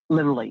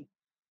 Literally,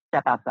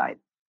 step outside.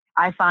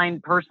 I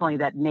find personally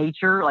that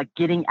nature, like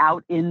getting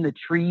out in the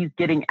trees,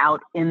 getting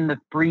out in the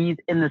breeze,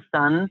 in the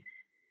sun,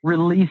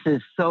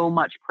 releases so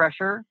much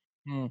pressure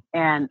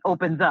and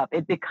opens up.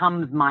 It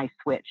becomes my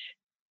switch.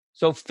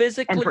 So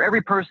physically, and for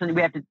every person,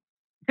 we have to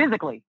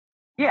physically.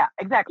 Yeah,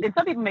 exactly. And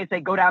some people may say,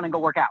 go down and go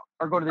work out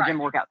or go to the gym and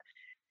work out.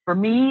 For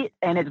me,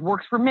 and it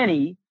works for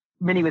many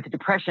with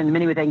depression,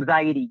 many with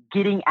anxiety,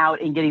 getting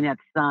out and getting that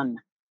sun.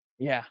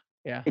 Yeah.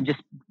 And just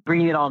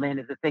bringing it all in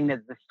is the thing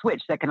that's the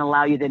switch that can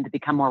allow you then to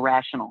become more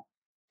rational.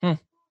 That's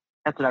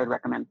what I would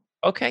recommend.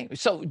 Okay.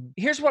 So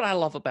here's what I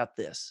love about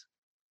this.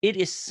 It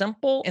is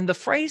simple. And the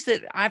phrase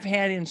that I've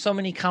had in so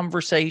many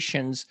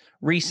conversations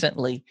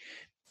recently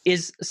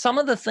is some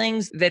of the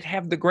things that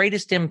have the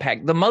greatest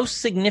impact, the most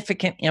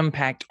significant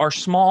impact, are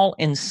small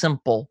and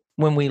simple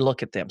when we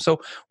look at them.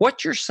 So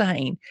what you're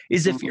saying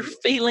is if you're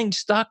feeling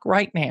stuck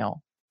right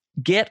now,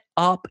 get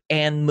up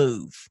and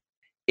move.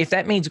 If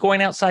that means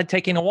going outside,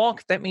 taking a walk,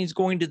 if that means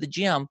going to the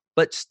gym,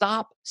 but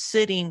stop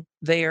sitting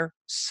there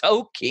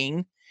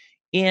soaking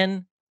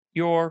in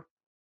your,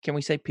 can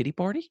we say pity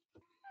party?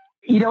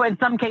 In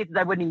some cases,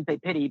 I wouldn't even say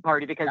pity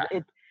party because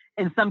it's,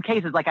 in some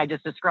cases, like I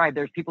just described,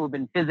 there's people who've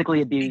been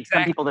physically abused.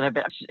 Some people that have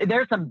been,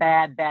 there's some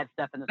bad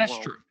stuff in this world. That's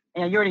true.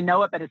 And you already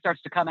know it, but it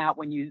starts to come out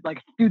when you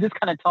like do this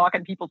kind of talk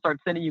and people start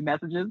sending you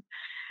messages.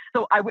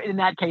 So in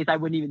that case, I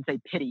wouldn't even say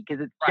pity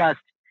because it's just,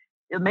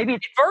 maybe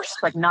it's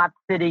like not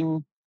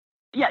sitting.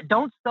 Yeah,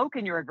 don't soak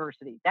in your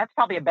adversity. That's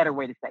probably a better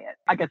way to say it.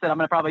 Like I said, I'm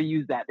going to probably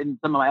use that in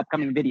some of my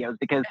upcoming videos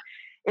because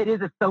it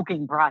is a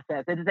soaking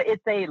process.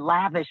 It's a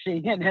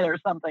lavishing in it or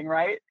something,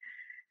 right?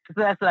 So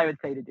that's what I would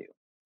say to do.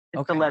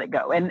 To let it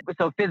go. And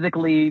so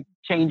physically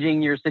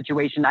changing your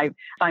situation, I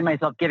find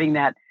myself giving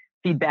that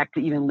feedback to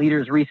even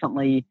leaders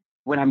recently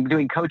when I'm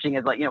doing coaching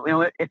is like,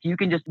 if you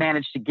can just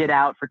manage to get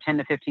out for 10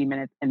 to 15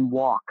 minutes and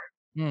walk,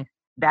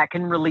 that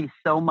can release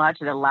so much.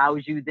 It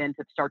allows you then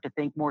to start to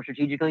think more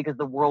strategically because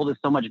the world is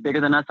so much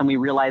bigger than us. And we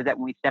realize that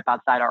when we step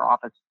outside our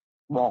office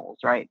walls,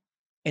 right?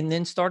 And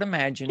then start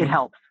imagining it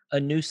helps. A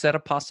new set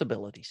of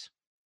possibilities.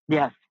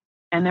 Yes.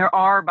 And there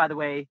are, by the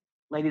way,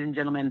 ladies and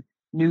gentlemen,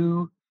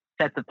 new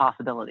sets of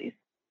possibilities.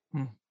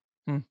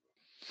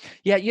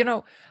 Yeah,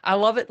 I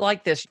love it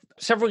like this.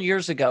 Several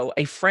years ago,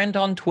 a friend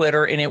on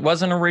Twitter, and it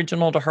wasn't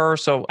original to her,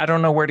 so I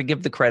don't know where to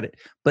give the credit,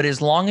 but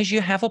as long as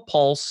you have a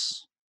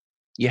pulse,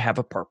 you have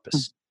a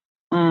purpose.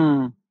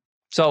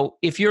 So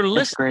if you're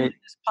listening to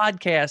this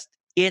podcast,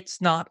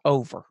 it's not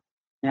over.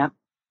 Yep.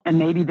 And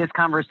maybe this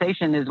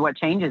conversation is what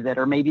changes it,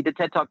 or maybe the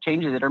TED Talk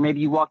changes it, or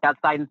maybe you walked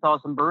outside and saw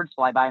some birds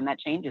fly by and that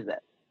changes it.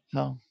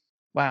 Oh,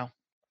 wow.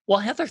 Well,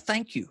 Heather,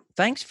 thank you.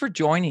 Thanks for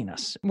joining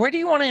us. Where do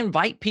you want to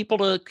invite people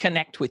to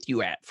connect with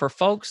you at for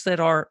folks that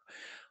are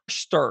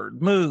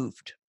stirred,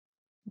 moved,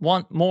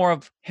 want more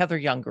of Heather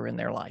Younger in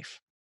their life?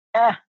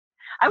 I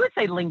would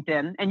say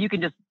LinkedIn, and you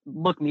can just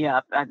look me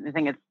up. I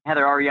think it's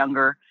Heather R.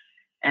 Younger,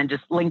 and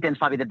just LinkedIn's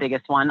probably the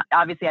biggest one.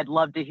 Obviously, I'd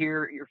love to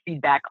hear your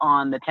feedback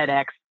on the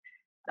TEDx.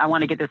 I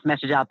want to get this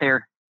message out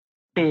there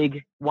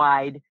big,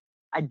 wide.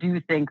 I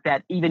do think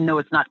that even though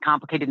it's not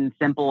complicated and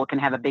simple, it can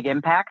have a big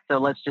impact. So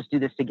let's just do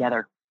this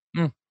together.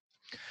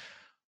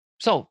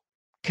 So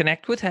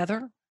connect with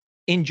Heather,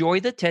 enjoy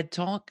the TED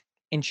Talk,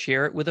 and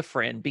share it with a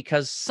friend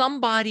because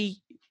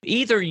somebody,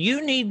 either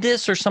you need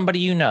this or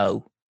somebody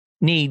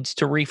needs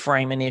to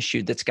reframe an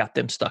issue that's got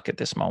them stuck at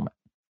this moment.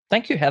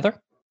 Thank you, Heather.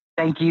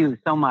 Thank you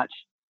so much.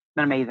 It's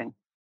been amazing.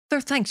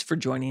 Heather, thanks for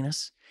joining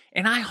us.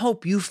 And I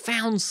hope you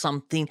found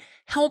something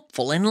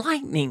helpful,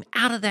 enlightening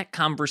out of that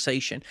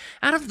conversation,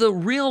 out of the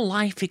real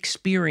life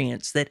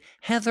experience that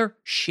Heather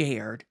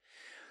shared.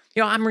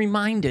 I'm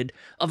reminded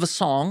of a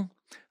song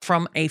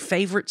from a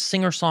favorite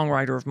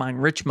singer-songwriter of mine,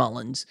 Rich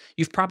Mullins.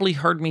 You've probably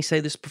heard me say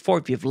this before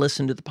if you've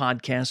listened to the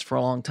podcast for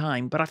a long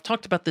time, but I've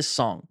talked about this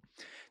song.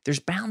 there's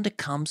bound to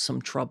come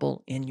some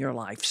trouble in your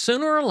life.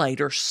 Sooner or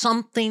later,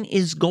 something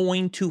is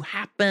going to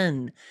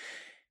happen.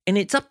 And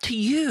it's up to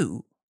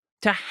you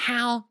to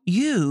how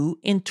you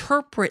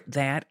interpret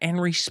that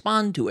and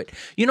respond to it.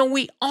 You know,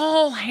 we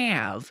all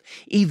have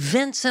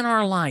events in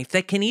our life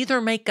that can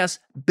either make us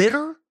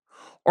bitter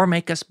or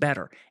make us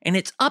better. And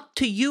it's up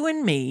to you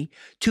and me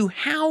to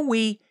how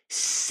we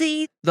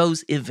see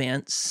those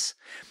events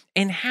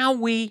and how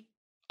we,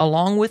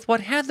 along with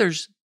what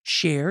Heather's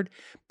shared,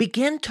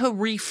 begin to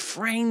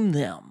reframe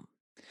them.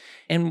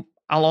 And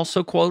I'll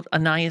also quote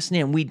Anais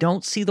Nin, we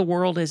don't see the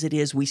world as it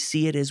is, we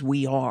see it as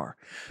we are.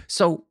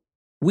 So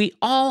we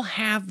all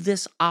have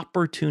this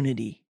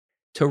opportunity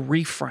to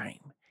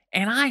reframe.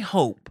 And I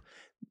hope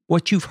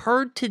what you've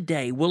heard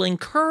today will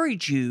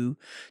encourage you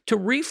to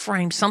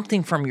reframe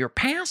something from your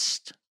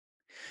past,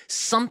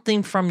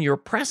 something from your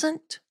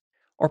present,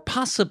 or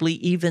possibly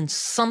even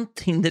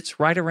something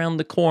that's right around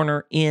the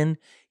corner in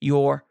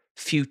your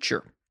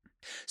future.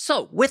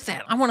 So with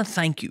that, I want to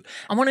thank you.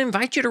 I want to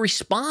invite you to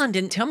respond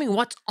and tell me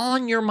what's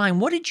on your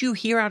mind. What did you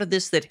hear out of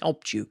this that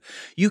helped you?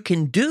 You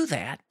can do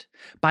that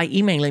by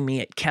emailing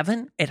me at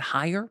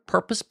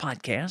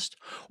kevin@higherpurposepodcast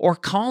or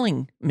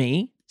calling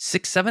me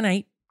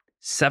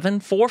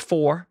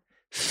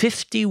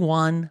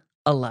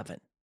 678-744-5111.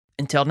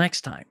 Until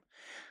next time,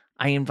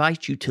 I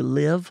invite you to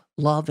live,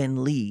 love,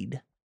 and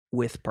lead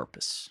with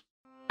purpose.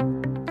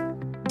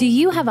 Do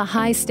you have a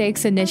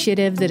high-stakes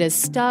initiative that is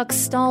stuck,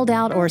 stalled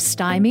out, or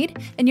stymied,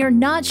 and you're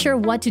not sure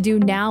what to do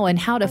now and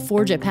how to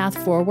forge a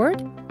path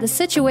forward? The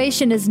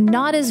situation is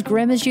not as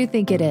grim as you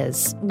think it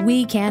is.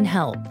 We can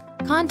help.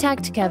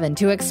 Contact Kevin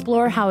to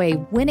explore how a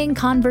winning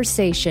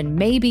conversation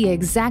may be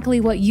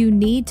exactly what you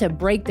need to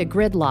break the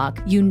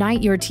gridlock,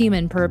 unite your team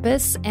in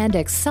purpose, and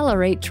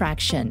accelerate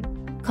traction.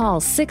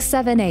 Call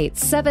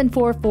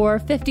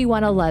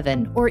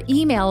 678-744-5111 or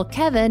email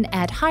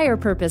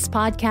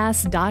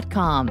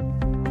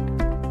kevin@higherpurposepodcast.com.